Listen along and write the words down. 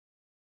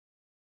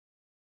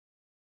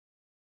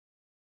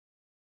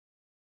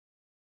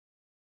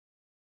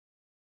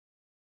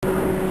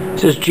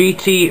This is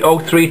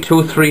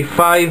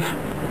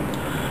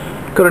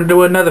GT03235. Gonna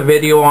do another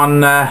video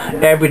on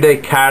everyday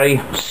carry,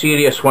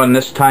 serious one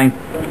this time.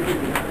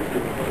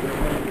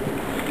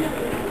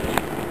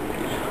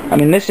 I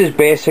mean, this is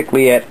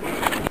basically it.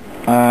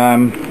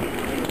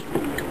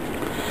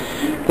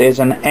 There's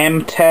an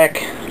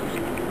M-Tech.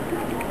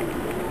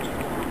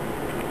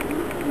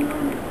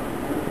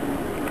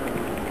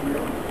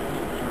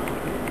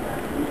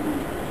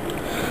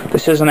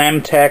 This is an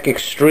M-Tech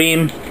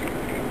Extreme.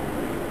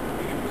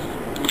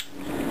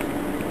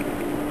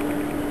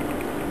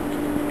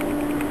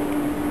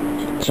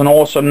 It's an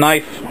awesome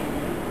knife.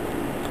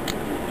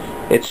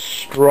 It's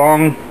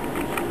strong.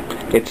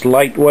 It's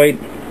lightweight.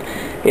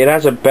 It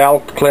has a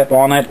belt clip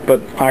on it,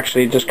 but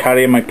actually just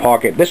carry it in my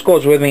pocket. This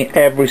goes with me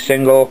every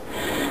single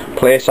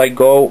place I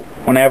go.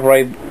 Whenever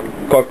I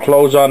got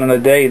clothes on in a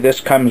day, this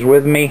comes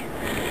with me.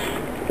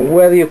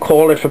 Whether you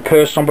call it for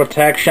personal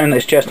protection,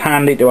 it's just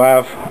handy to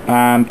have.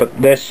 But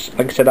this,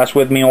 like I said, that's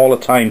with me all the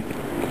time.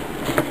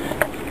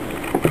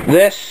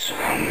 This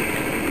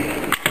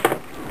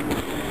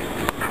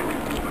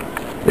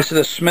is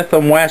a Smith &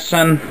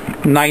 Wesson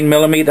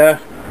 9mm.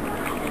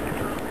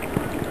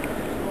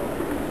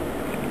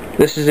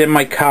 This is in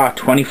my car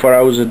 24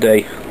 hours a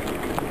day.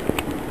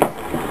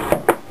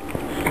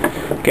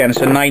 Again,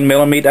 it's a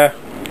 9mm.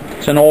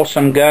 It's an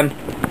awesome gun.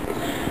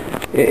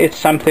 It's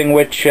something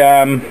which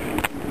I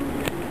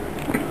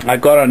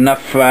got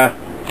enough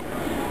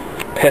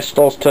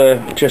pistols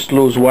to just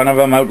lose one of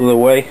them out of the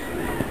way.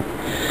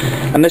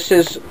 And this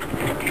is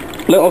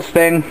a little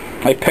thing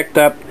I picked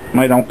up,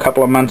 I don't know, a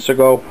couple of months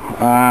ago.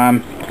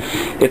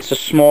 It's a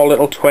small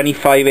little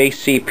 25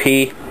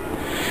 ACP.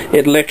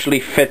 It literally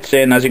fits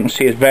in, as you can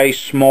see, it's very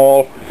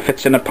small,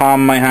 fits in the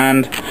palm of my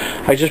hand.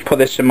 I just put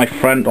this in my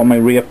front or my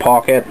rear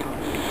pocket,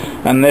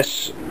 and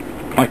this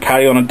I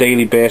carry on a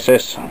daily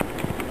basis.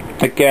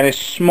 Again, it's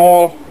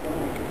small.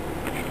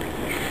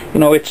 You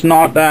know, it's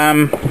not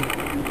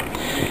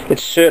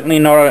it's certainly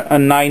not a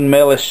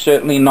 9mm, it's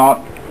certainly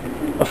not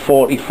a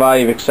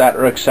 45,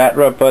 etc,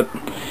 etc, but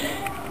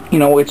you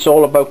know, it's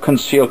all about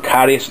concealed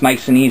carry. It's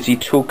nice and easy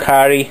to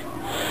carry,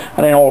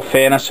 and in all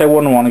fairness, I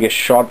wouldn't want to get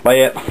shot by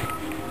it,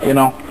 you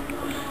know.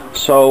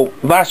 So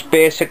that's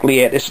basically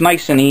it. It's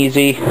nice and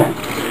easy,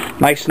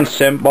 nice and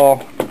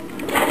simple.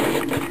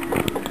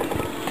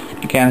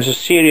 Again, it's a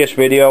serious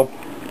video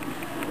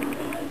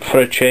for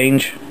a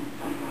change.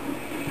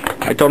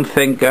 I don't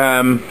think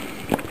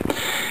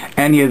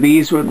any of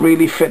these would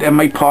really fit in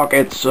my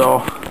pocket,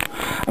 so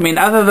I mean,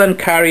 other than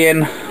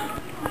carrying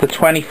the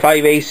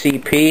 25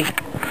 ACP,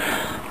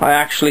 I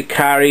actually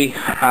carry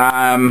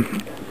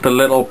the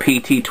little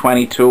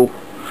PT22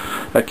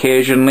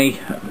 occasionally,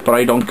 but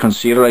I don't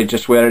conceal it. I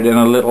just wear it in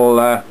a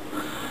little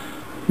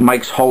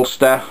Mike's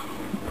holster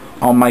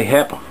on my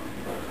hip.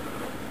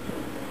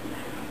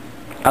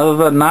 Other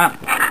than that,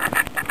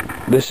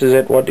 this is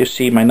it. What you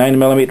see, my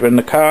 9mm in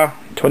the car,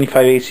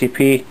 25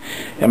 ACP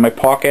in my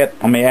pocket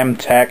on my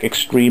M-Tech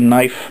Extreme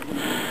knife.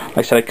 Like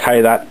I said, I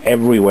carry that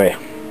everywhere.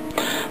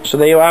 So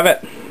there you have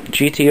it.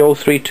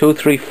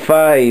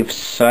 GT03235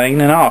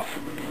 signing off.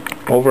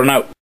 Over and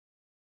out.